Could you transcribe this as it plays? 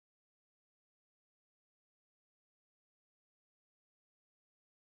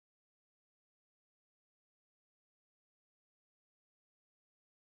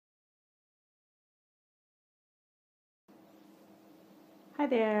Hi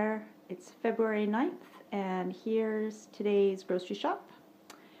there, it's February 9th and here's today's grocery shop.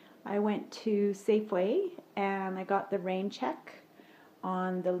 I went to Safeway and I got the Raincheck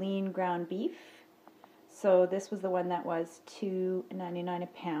on the lean ground beef. So this was the one that was $2.99 a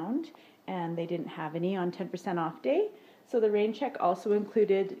pound and they didn't have any on 10% off day. So the Raincheck also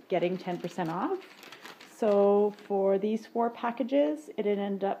included getting 10% off. So for these 4 packages, it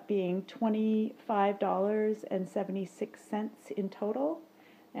ended up being $25.76 in total.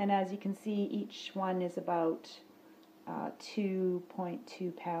 And as you can see, each one is about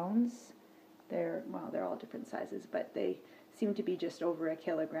 2.2 pounds. They're all different sizes, but they seem to be just over a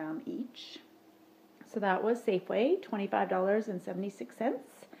kilogram each. So that was Safeway, $25.76.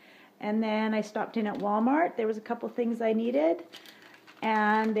 And then I stopped in at Walmart. There was a couple things I needed.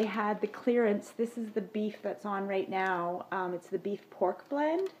 And they had the clearance. This is the beef that's on right now. It's the beef pork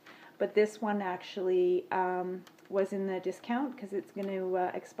blend, but this one actually was in the discount because it's going to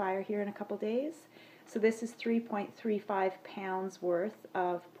expire here in a couple days. So this is 3.35 pounds worth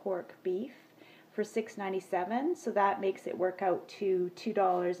of pork beef for $6.97. So that makes it work out to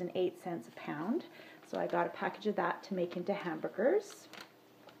 $2.08 a pound. So I got a package of that to make into hamburgers.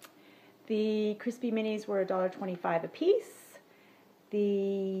 The crispy minis were $1.25 a piece.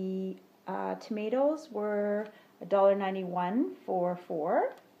 The tomatoes were $1.91 for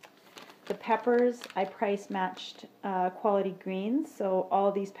 4. The peppers, I price matched quality greens, so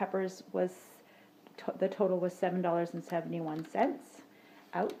all these peppers was, the total was $7.71.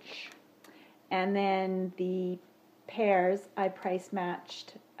 Ouch. And then the pears, I price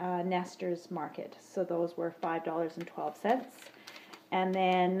matched Nestor's Market, so those were $5.12. And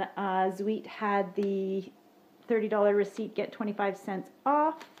then Zweet had the $30 receipt, get 25 cents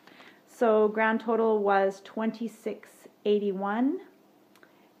off. So grand total was $26.81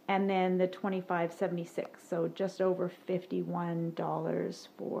 and then the $25.76. So just over $51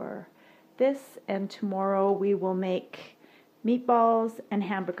 for this. And tomorrow we will make meatballs and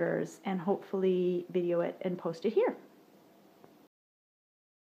hamburgers and hopefully video it and post it here.